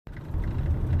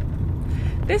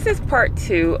This is part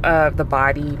 2 of the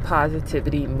body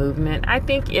positivity movement. I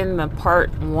think in the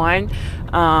part 1,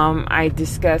 I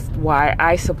discussed why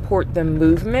I support the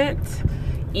movement,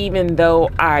 even though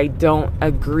I don't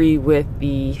agree with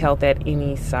the health at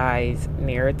any size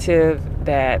narrative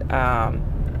that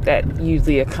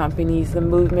usually accompanies the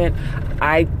movement.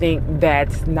 I think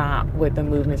that's not what the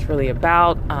movement's really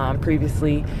about.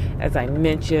 Previously, as I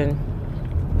mentioned,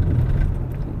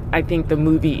 I think the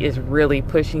movie is really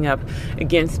pushing up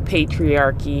against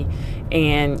patriarchy,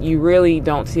 and you really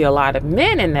don't see a lot of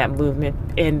men in that movement,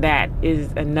 and that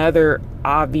is another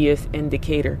obvious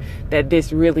indicator that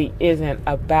this really isn't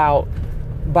about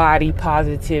body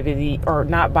positivity, or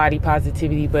not body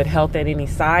positivity, but health at any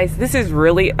size. This is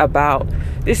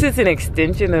an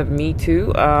extension of Me Too,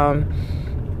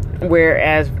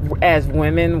 whereas as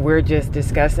women, we're just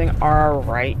discussing our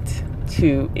right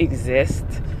to exist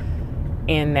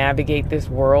and navigate this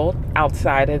world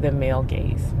outside of the male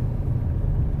gaze,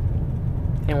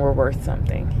 and we're worth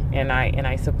something, and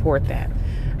I support that.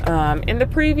 In the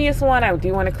previous one, I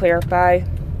do want to clarify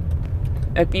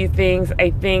a few things.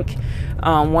 I think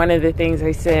one of the things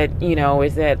I said,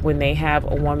 is that when they have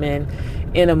a woman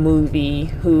in a movie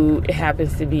who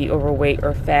happens to be overweight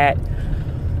or fat,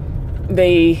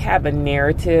 they have a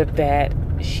narrative that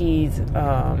she's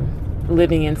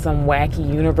living in some wacky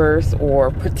universe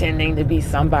or pretending to be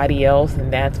somebody else,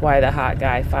 and that's why the hot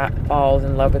guy falls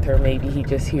in love with her. Maybe he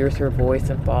just hears her voice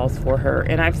and falls for her.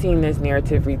 And I've seen this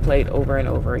narrative replayed over and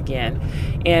over again.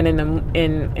 And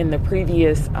in the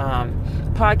previous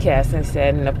podcast, I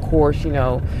said, and of course,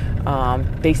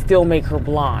 they still make her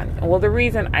blonde. Well, the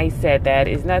reason I said that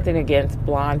is nothing against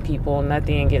blonde people,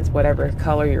 nothing against whatever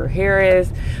color your hair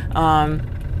is.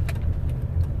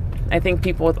 I think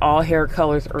people with all hair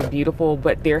colors are beautiful,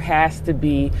 but there has to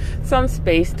be some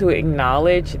space to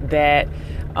acknowledge that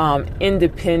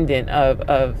independent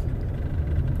of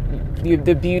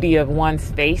the beauty of one's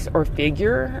face or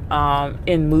figure,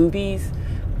 in movies,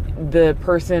 the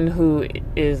person who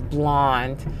is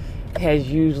blonde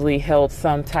has usually held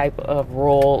some type of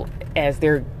role, as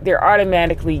they're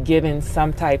automatically given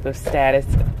some type of status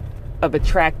of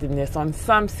attractiveness on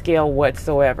some scale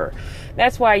whatsoever.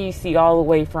 That's why you see all the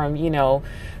way from,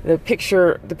 the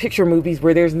picture movies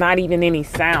where there's not even any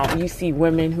sound. You see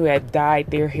women who had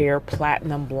dyed their hair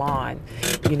platinum blonde,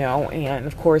 and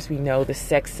of course we know the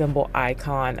sex symbol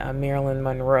icon, Marilyn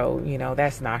Monroe.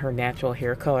 That's not her natural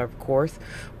hair color, of course,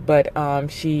 but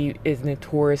she is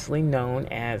notoriously known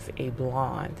as a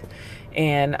blonde.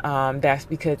 And that's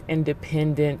because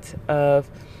independent of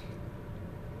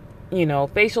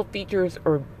facial features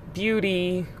or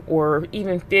beauty or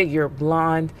even figure,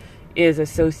 blonde is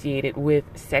associated with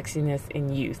sexiness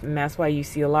and youth. And that's why you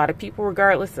see a lot of people,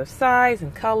 regardless of size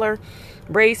and color,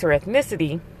 race, or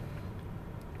ethnicity,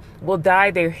 will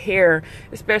dye their hair,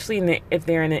 especially if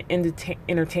they're in the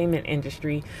entertainment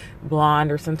industry,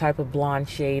 blonde or some type of blonde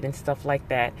shade and stuff like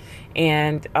that.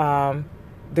 And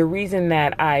the reason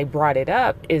that I brought it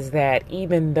up is that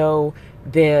even though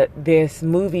this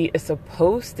movie is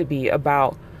supposed to be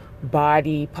about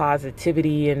body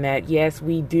positivity, and that yes,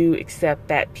 we do accept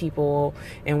that people,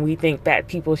 and we think that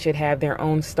people should have their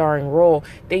own starring role,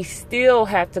 they still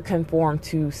have to conform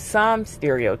to some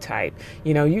stereotype.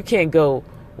 You can't go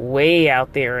way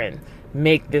out there and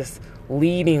make this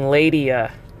leading lady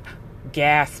a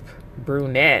gasp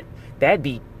brunette. That'd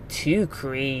be too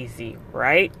crazy,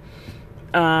 right?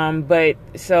 But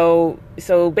so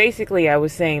basically I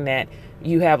was saying that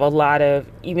you have a lot of,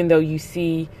 even though you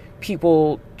see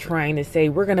people trying to say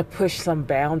we're going to push some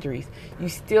boundaries, you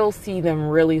still see them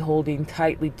really holding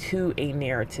tightly to a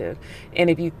narrative. And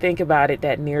if you think about it,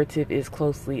 that narrative is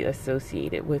closely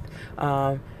associated with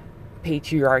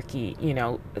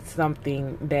patriarchy.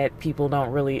 Something that people don't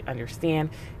really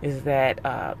understand is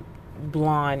that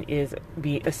blonde is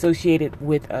associated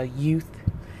with youth,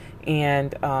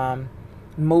 and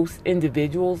most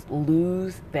individuals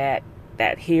lose that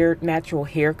natural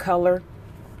hair color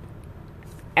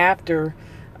after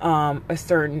a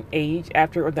certain age,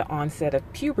 after the onset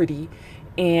of puberty.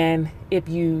 And if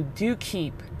you do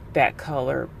keep that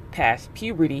color past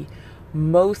puberty,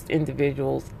 most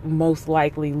individuals most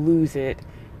likely lose it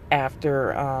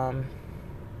after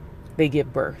they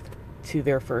give birth to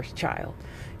their first child.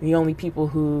 The only people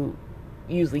who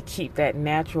usually keep that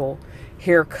natural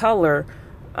hair color,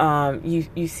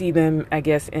 you see them, I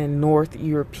guess, in North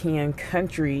European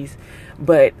countries,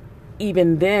 but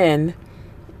even then,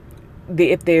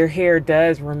 if their hair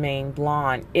does remain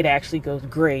blonde, it actually goes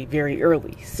gray very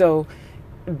early. So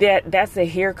that's a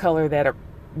hair color that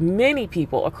many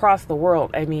people across the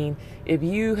world, I mean, if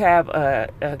you have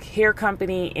a hair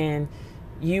company and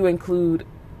you include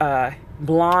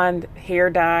blonde hair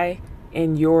dye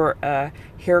in your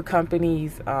hair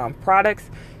company's products,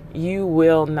 you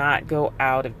will not go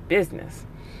out of business,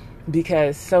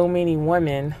 because so many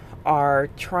women are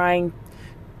trying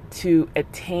to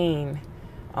attain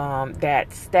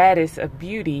that status of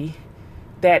beauty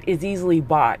that is easily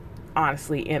bought,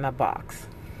 honestly, in a box.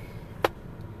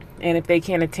 And if they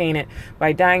can't attain it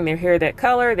by dyeing their hair that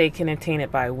color, they can attain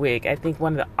it by wig. I think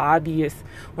one of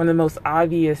the most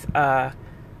obvious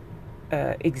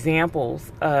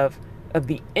examples of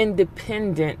the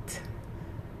independent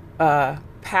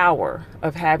power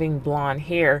of having blonde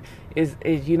hair is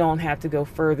you don't have to go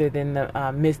further than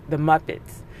the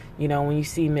Muppets. You know, when you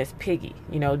see Miss Piggy,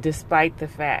 you know, despite the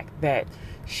fact that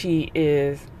she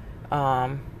is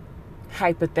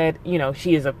you know,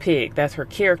 she is a pig, that's her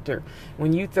character.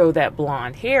 When you throw that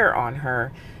blonde hair on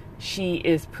her, she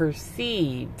is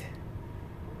perceived,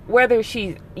 whether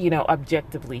she's, you know,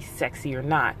 objectively sexy or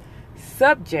not,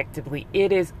 subjectively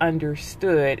it is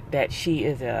understood that she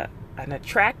is an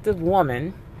attractive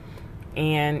woman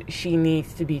and she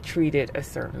needs to be treated a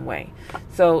certain way.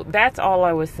 So that's all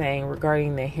I was saying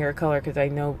regarding the hair color, because I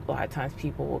know a lot of times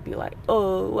people will be like,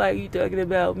 oh, why are you talking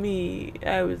about me?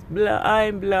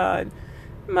 I'm blonde.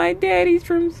 My daddy's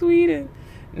from Sweden.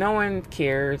 No one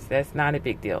cares. That's not a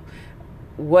big deal.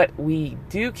 What we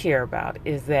do care about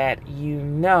is that, you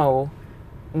know,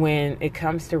 when it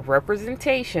comes to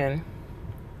representation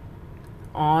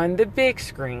on the big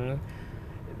screen,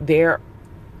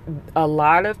 a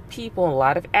lot of people, a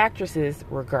lot of actresses,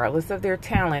 regardless of their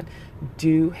talent,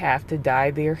 do have to dye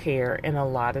their hair, and a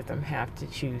lot of them have to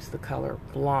choose the color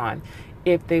blonde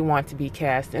if they want to be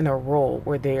cast in a role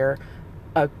where their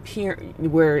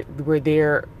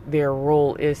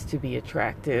role is to be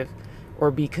attractive or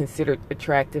be considered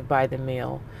attractive by the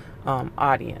male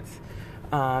audience.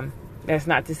 That's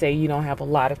not to say you don't have a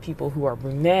lot of people who are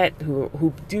brunette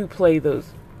who do play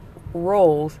those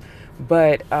roles,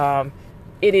 but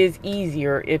it is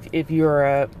easier if you're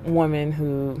a woman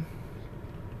who,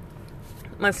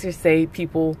 let's just say, you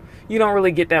don't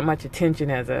really get that much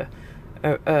attention as a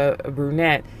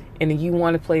brunette, and you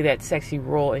want to play that sexy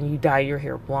role and you dye your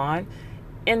hair blonde,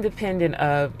 independent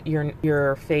of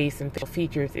your face and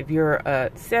features. If you're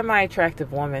a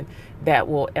semi-attractive woman, that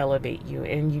will elevate you,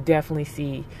 and you definitely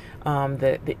see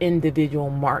the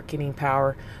individual marketing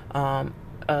power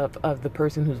of the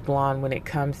person who's blonde when it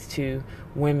comes to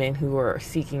women who are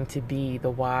seeking to be the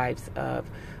wives of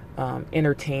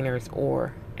entertainers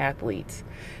or athletes.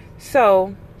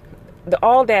 So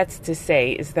all that's to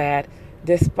say is that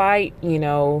despite, you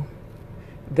know,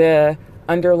 the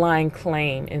underlying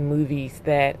claim in movies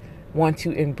that want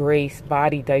to embrace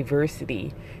body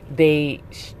diversity, they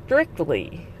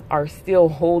strictly are still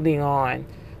holding on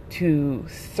to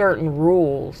certain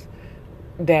rules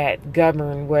that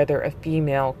govern whether a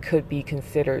female could be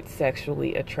considered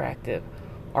sexually attractive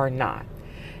or not.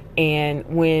 And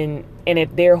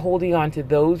if they're holding on to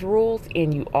those rules,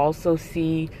 and you also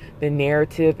see the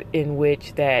narrative in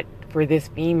which that for this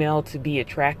female to be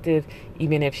attractive,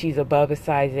 even if she's above a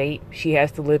size 8, she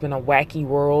has to live in a wacky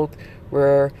world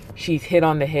where she's hit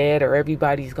on the head or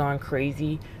everybody's gone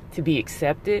crazy to be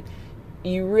accepted,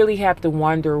 you really have to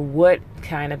wonder what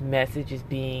kind of message is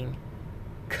being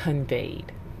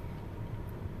conveyed.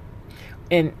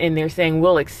 And they're saying,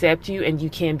 we'll accept you and you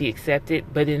can be accepted,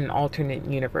 but in an alternate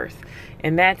universe.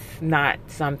 And that's not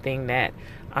something that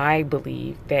I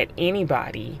believe that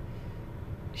anybody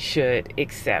should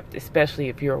accept, especially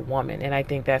if you're a woman. And I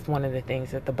think that's one of the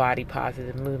things that the body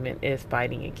positive movement is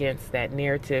fighting against, that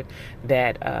narrative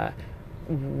that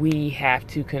we have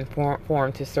to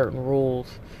conform to certain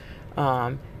rules.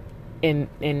 In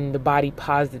the body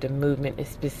positive movement is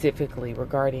specifically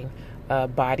regarding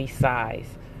body size.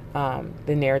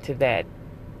 The narrative that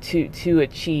to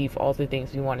achieve all the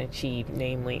things we want to achieve,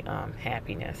 namely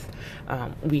happiness,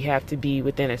 we have to be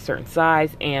within a certain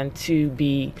size, and to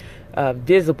be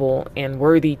visible and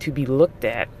worthy to be looked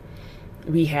at,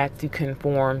 we have to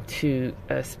conform to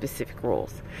specific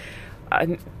rules.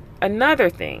 Another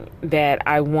thing that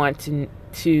I want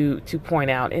to point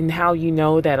out, and how you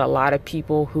know that a lot of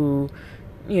people who,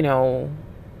 you know,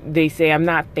 they say, I'm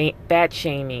not fat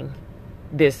shaming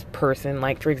this person,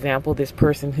 like for example, this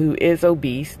person who is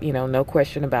obese, you know, no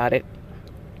question about it,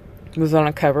 was on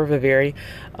a cover of a very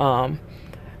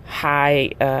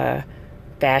high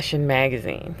fashion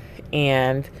magazine,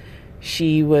 and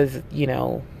she was, you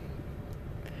know,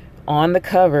 on the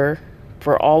cover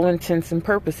for all intents and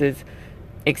purposes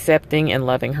accepting and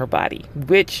loving her body,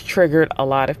 which triggered a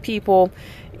lot of people.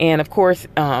 And of course,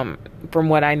 from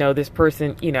what I know, this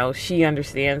person, you know, she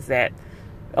understands that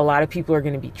A lot of people are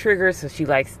going to be triggered, so she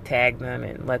likes to tag them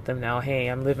and let them know, hey,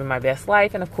 I'm living my best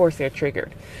life. And of course, they're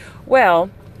triggered. Well,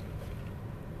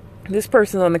 this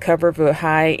person's on the cover of a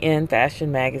high-end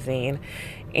fashion magazine,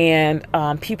 and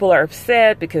people are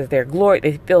upset because they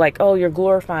feel like, oh, you're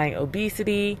glorifying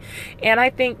obesity. And I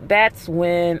think that's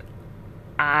when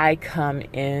I come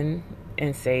in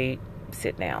and say,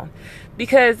 sit down,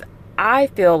 because I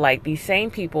feel like these same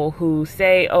people who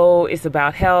say, oh, it's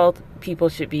about health, people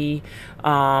should be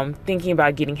thinking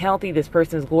about getting healthy. This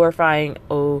person is glorifying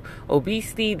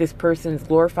obesity. This person is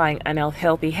glorifying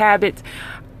unhealthy habits.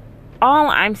 All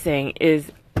I'm saying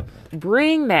is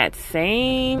bring that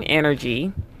same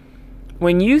energy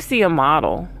when you see a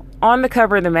model on the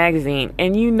cover of the magazine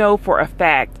and you know for a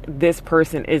fact this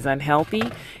person is unhealthy,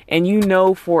 and you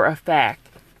know for a fact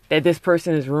that this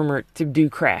person is rumored to do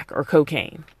crack or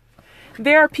cocaine.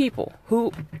 There are people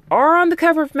who are on the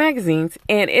cover of magazines,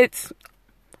 and it's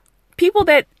people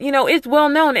that, it's well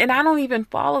known, and I don't even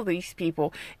follow these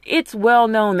people. It's well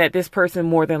known that this person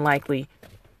more than likely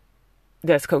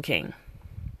does cocaine.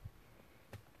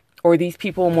 Or these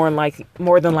people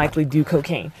more than likely do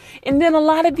cocaine. And then a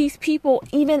lot of these people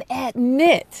even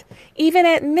admit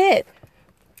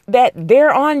that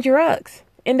they're on drugs.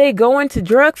 And they go into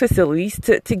drug facilities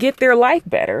to get their life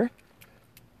better.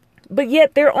 But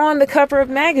yet they're on the cover of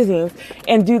magazines.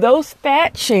 And do those same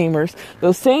fat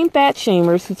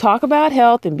shamers who talk about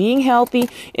health and being healthy,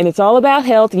 and it's all about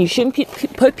health, and you shouldn't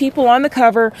put people on the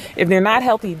cover if they're not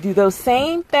healthy, do those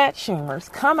same fat shamers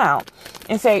come out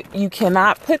and say, you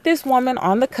cannot put this woman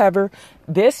on the cover?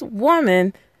 This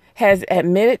woman has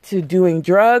admitted to doing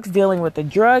drugs, dealing with a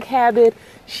drug habit.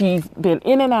 She's been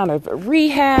in and out of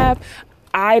rehab.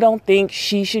 I don't think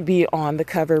she should be on the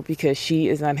cover because she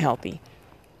is unhealthy.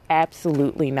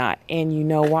 Absolutely not. And you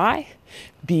know why?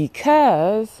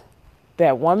 Because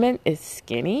that woman is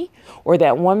skinny, or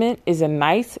that woman is a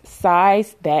nice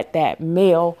size that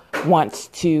male wants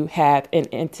to have an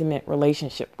intimate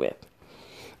relationship with.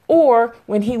 Or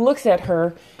when he looks at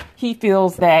her, he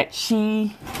feels that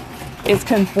she is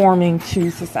conforming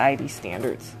to society's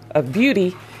standards of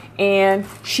beauty, and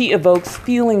she evokes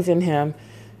feelings in him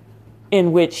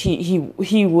in which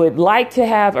he would like to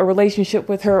have a relationship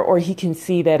with her, or he can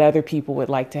see that other people would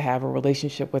like to have a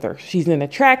relationship with her. She's an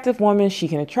attractive woman. She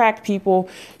can attract people.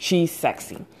 She's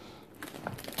sexy.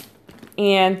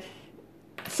 And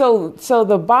so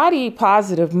the body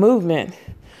positive movement,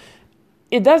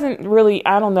 it doesn't really,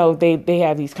 I don't know, they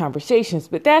have these conversations,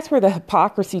 but that's where the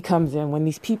hypocrisy comes in when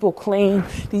these people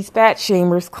these fat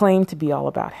shamers claim to be all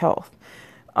about health.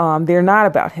 They're not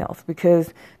about health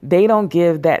because they don't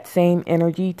give that same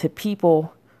energy to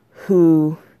people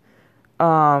who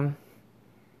they're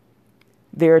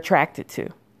attracted to.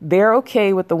 They're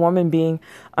okay with the woman being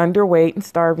underweight and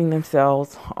starving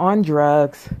themselves, on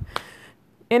drugs,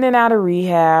 in and out of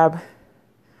rehab,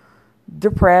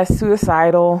 depressed,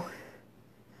 suicidal,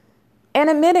 and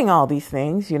admitting all these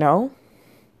things,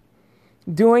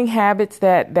 doing habits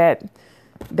that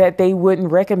they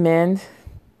wouldn't recommend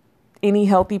any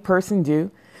healthy person do.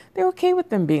 They're okay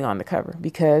with them being on the cover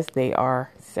because they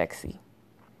are sexy.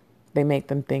 They make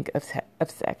them think of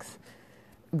sex.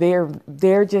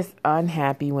 They're just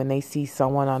unhappy when they see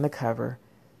someone on the cover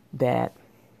that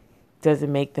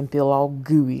doesn't make them feel all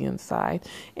gooey inside.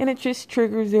 And it just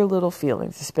triggers their little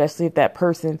feelings, especially if that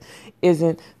person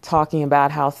isn't talking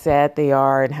about how sad they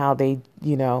are and how they,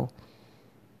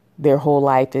 their whole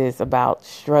life is about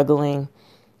struggling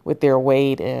with their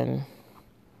weight, and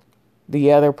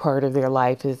the other part of their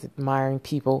life is admiring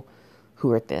people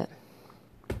who are thin.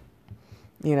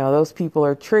 Those people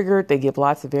are triggered. They give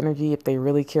lots of energy. If they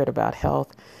really cared about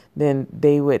health, then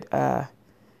they would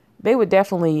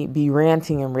definitely be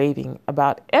ranting and raving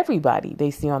about everybody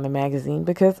they see on the magazine,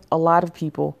 because a lot of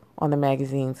people on the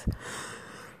magazines,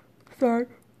 a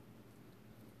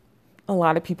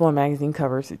lot of people on magazine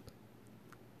covers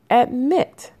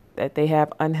admit that they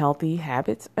have unhealthy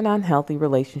habits and unhealthy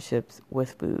relationships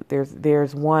with food.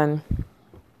 There's one,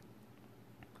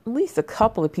 at least a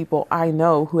couple of people I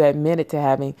know who admitted to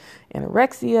having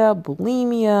anorexia,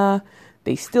 bulimia.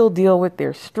 They still deal with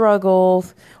their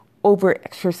struggles, over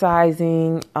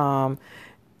exercising,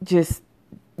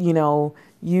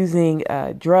 using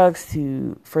drugs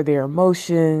for their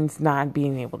emotions, not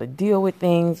being able to deal with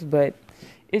things. But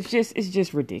it's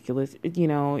just ridiculous.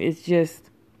 It's just,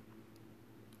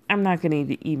 I'm not going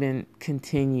to even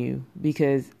continue,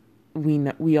 because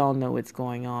we all know what's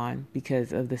going on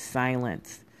because of the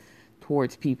silence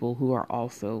towards people who are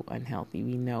also unhealthy.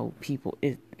 We know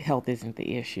health isn't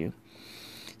the issue.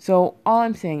 So all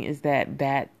I'm saying is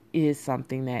that is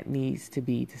something that needs to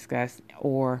be discussed,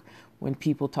 or when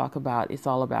people talk about it's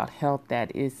all about health,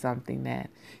 that is something that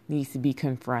needs to be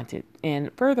confronted. And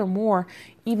furthermore,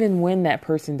 even when that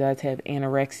person does have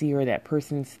anorexia or that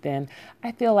person's thin,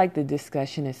 I feel like the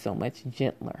discussion is so much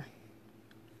gentler.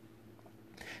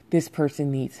 This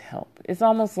person needs help. It's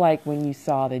almost like when you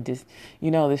saw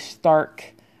the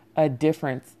stark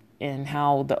difference in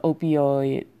how the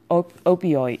opioid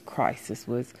crisis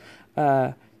was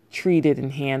treated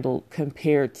and handled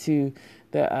compared to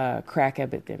the crack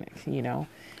epidemic,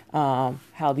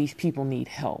 how these people need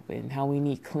help and how we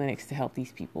need clinics to help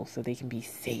these people so they can be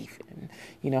safe, and,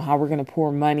 how we're going to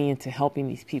pour money into helping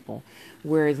these people.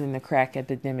 Whereas in the crack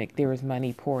epidemic, there was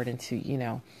money poured into,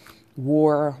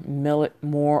 war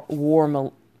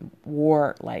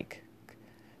like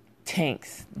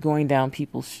tanks going down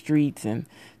people's streets, and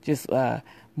just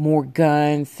more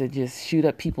guns to just shoot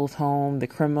up people's home. The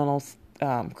criminal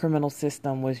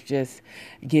system was just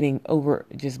getting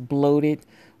just bloated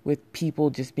with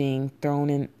people just being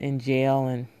thrown in jail,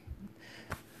 and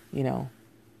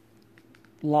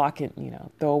lock it,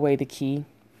 throw away the key.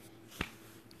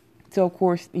 So of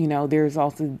course, there's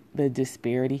also the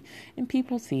disparity, and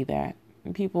people see that,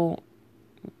 and people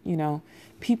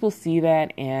see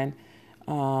that, and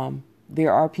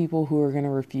there are people who are going to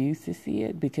refuse to see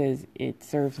it because it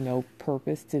serves no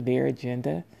purpose to their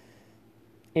agenda.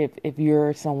 If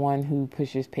you're someone who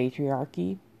pushes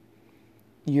patriarchy,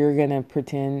 you're going to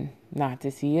pretend not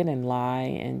to see it and lie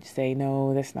and say,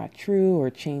 no, that's not true, or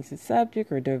change the subject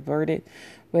or divert it.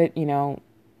 But,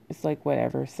 it's like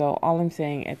whatever. So all I'm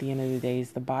saying at the end of the day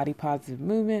is the body positive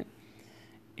movement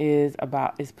is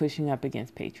pushing up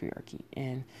against patriarchy,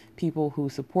 and people who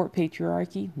support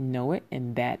patriarchy know it,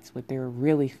 and that's what they're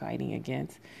really fighting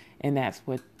against, and that's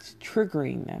what's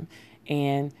triggering them.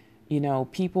 And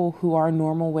people who are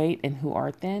normal weight and who are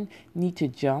thin need to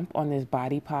jump on this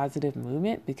body positive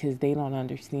movement because they don't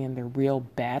understand the real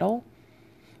battle.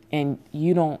 And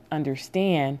you don't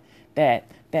understand that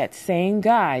same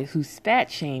guy who's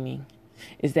fat shaming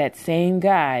is that same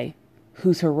guy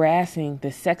who's harassing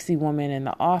the sexy woman in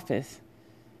the office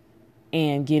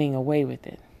and getting away with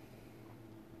it.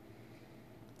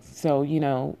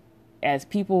 So, as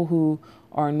people who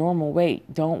are normal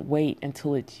weight, don't wait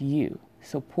until it's you.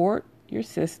 Support your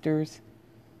sisters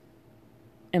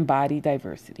in body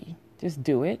diversity. Just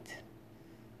do it.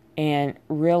 And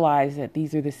realize that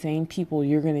these are the same people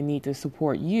you're going to need to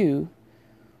support you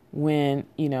when,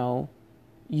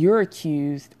 you're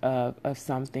accused of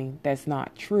something that's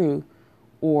not true,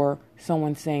 or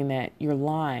someone saying that you're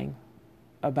lying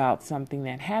about something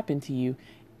that happened to you,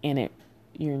 and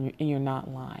you're not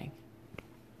lying.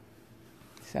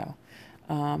 So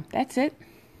that's it.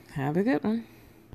 Have a good one.